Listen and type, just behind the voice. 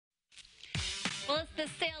Well, it's the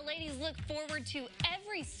sale ladies look forward to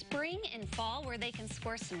every spring and fall where they can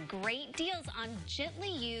score some great deals on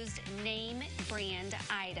gently used name brand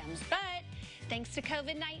items. But thanks to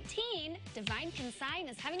COVID-19, Divine Consign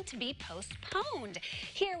is having to be postponed.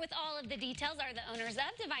 Here with all of the details are the owners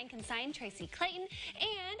of Divine Consign, Tracy Clayton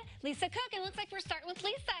and Lisa Cook. And it looks like we're starting with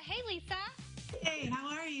Lisa. Hey, Lisa. Hey, how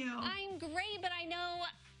are you? I'm great, but I know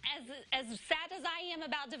as sad as I am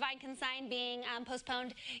about Divine Consign being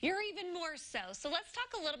postponed, you're even more so. So let's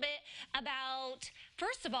talk a little bit about,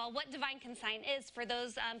 first of all, what Divine Consign is for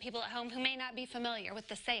those people at home who may not be familiar with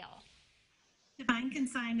the sale. Divine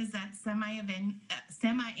Consign is that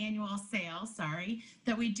semi-annual sale,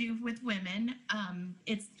 that we do with women.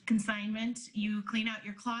 It's consignment. You clean out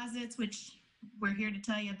your closets, which we're here to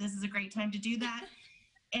tell you this is a great time to do that.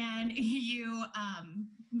 And you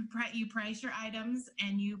price your items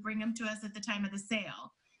and you bring them to us at the time of the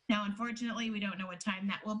sale. Now, unfortunately, we don't know what time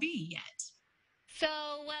that will be yet. So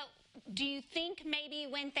do you think maybe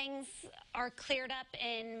when things are cleared up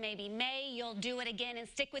in maybe May, you'll do it again and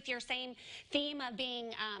stick with your same theme of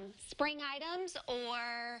being spring items?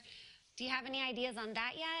 Or do you have any ideas on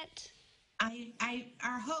that yet?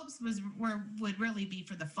 Our hopes would really be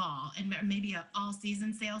for the fall and maybe an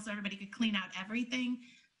all-season sale so everybody could clean out everything.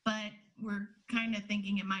 But we're kind of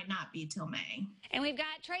thinking it might not be till May. And we've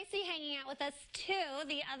got Tracy hanging out with us too,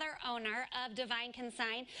 the other owner of Divine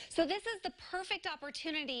Consign. So this is the perfect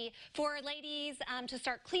opportunity for ladies to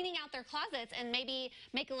start cleaning out their closets and maybe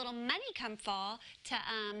make a little money come fall to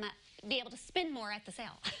be able to spend more at the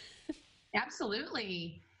sale.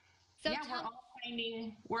 Absolutely. So yeah,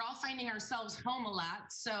 we're all finding ourselves home a lot.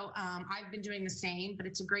 So I've been doing the same, but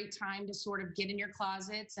it's a great time to sort of get in your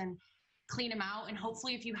closets and clean them out. And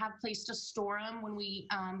hopefully if you have a place to store them, when we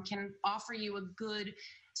can offer you a good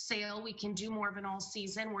sale, we can do more of an all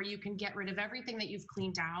season where you can get rid of everything that you've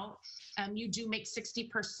cleaned out. You do make 60%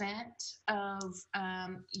 of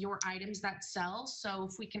your items that sell. So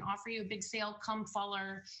if we can offer you a big sale come fall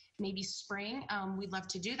or maybe spring, we'd love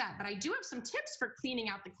to do that. But I do have some tips for cleaning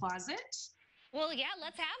out the closet. Well, yeah,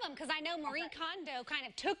 let's have them, because I know Marie Kondo kind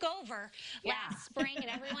of took over last spring, and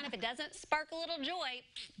everyone, if it doesn't spark a little joy,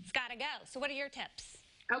 it's got to go. So what are your tips?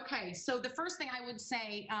 Okay, so the first thing I would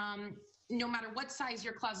say, no matter what size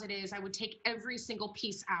your closet is, I would take every single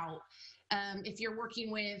piece out. If you're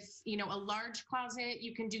working with, a large closet,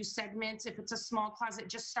 you can do segments. If it's a small closet,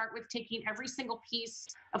 just start with taking every single piece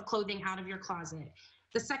of clothing out of your closet.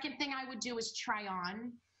 The second thing I would do is try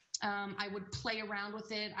on. I would play around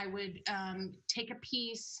with it. I would take a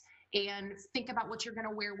piece and think about what you're going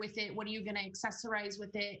to wear with it. What are you going to accessorize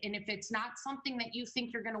with it? And if it's not something that you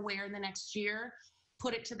think you're going to wear in the next year,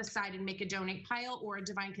 put it to the side and make a donate pile or a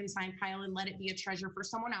Divine Consign pile and let it be a treasure for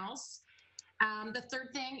someone else. The third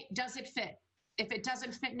thing, does it fit? If it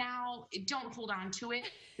doesn't fit now, don't hold on to it.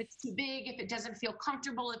 If it's too big, if it doesn't feel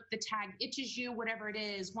comfortable, if the tag itches you, whatever it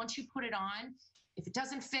is, once you put it on, if it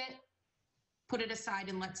doesn't fit, put it aside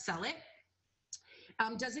and let's sell it.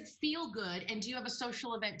 Does it feel good? And do you have a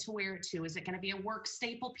social event to wear it to? Is it going to be a work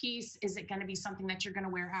staple piece? Is it going to be something that you're going to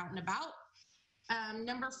wear out and about?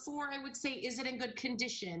 Number 4, I would say, is it in good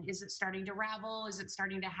condition? Is it starting to ravel? Is it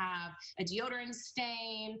starting to have a deodorant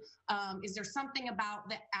stain? Is there something about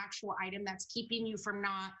the actual item that's keeping you from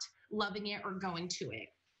not loving it or going to it?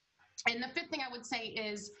 And the 5th thing I would say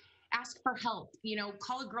is ask for help.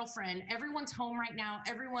 Call a girlfriend. Everyone's home right now.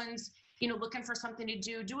 Everyone's looking for something to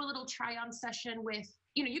do. Do a little try-on session with,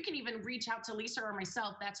 you can even reach out to Lisa or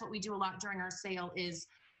myself. That's what we do a lot during our sale is,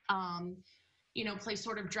 play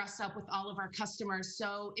sort of dress up with all of our customers.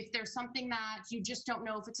 So if there's something that you just don't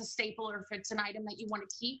know if it's a staple or if it's an item that you want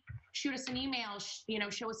to keep, shoot us an email,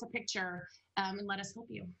 show us a picture, and let us help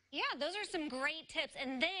you. Yeah, those are some great tips.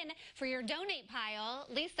 And then for your donate pile,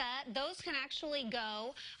 Lisa, those can actually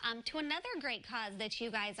go to another great cause that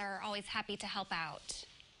you guys are always happy to help out.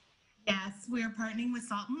 Yes, we're partnering with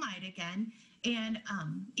Salt and Light again. And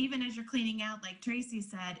even as you're cleaning out, like Tracy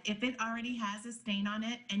said, if it already has a stain on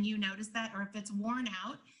it and you notice that, or if it's worn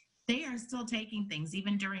out, they are still taking things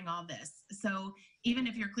even during all this. So even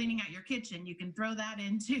if you're cleaning out your kitchen, you can throw that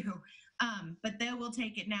in too. But they will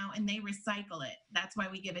take it now and they recycle it. That's why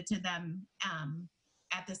we give it to them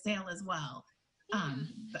at the sale as well.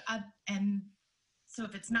 And so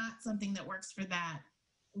if it's not something that works for that,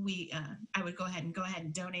 I would go ahead and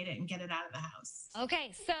donate it and get it out of the house.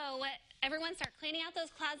 Okay, so everyone start cleaning out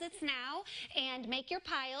those closets now and make your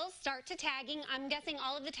piles, start to tagging. I'm guessing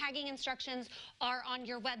all of the tagging instructions are on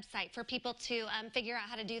your website for people to figure out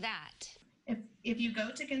how to do that. If you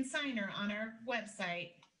go to Consigner on our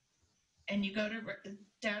website and you go to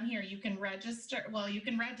down here, you can register. Well, you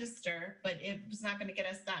can register, but it's not going to get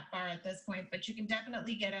us that far at this point. But you can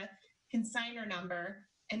definitely get a consignor number,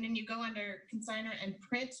 and then you go under consignor and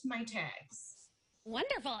print my tags.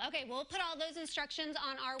 Wonderful. Okay, we'll put all those instructions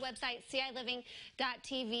on our website,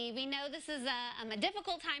 ciliving.tv. We know this is a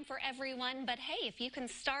difficult time for everyone, but hey, if you can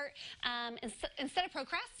start, instead of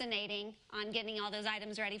procrastinating on getting all those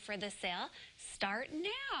items ready for the sale, start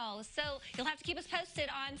now. So you'll have to keep us posted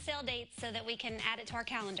on sale dates so that we can add it to our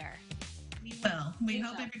calendar. We will. We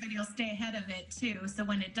hope everybody will stay ahead of it too, so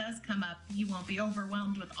when it does come up, you won't be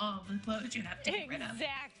overwhelmed with all the clothes you have to get rid of.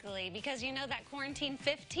 Exactly, because you know that quarantine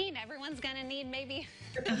 15, everyone's going to need maybe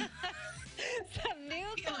some new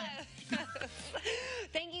clothes.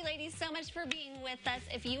 Thank you, ladies, so much for being with us.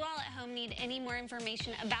 If you all at home need any more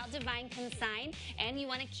information about Divine Consign and you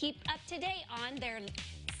want to keep up to date on their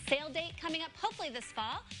sale date coming up, hopefully this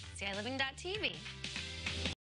fall, ciliving.tv.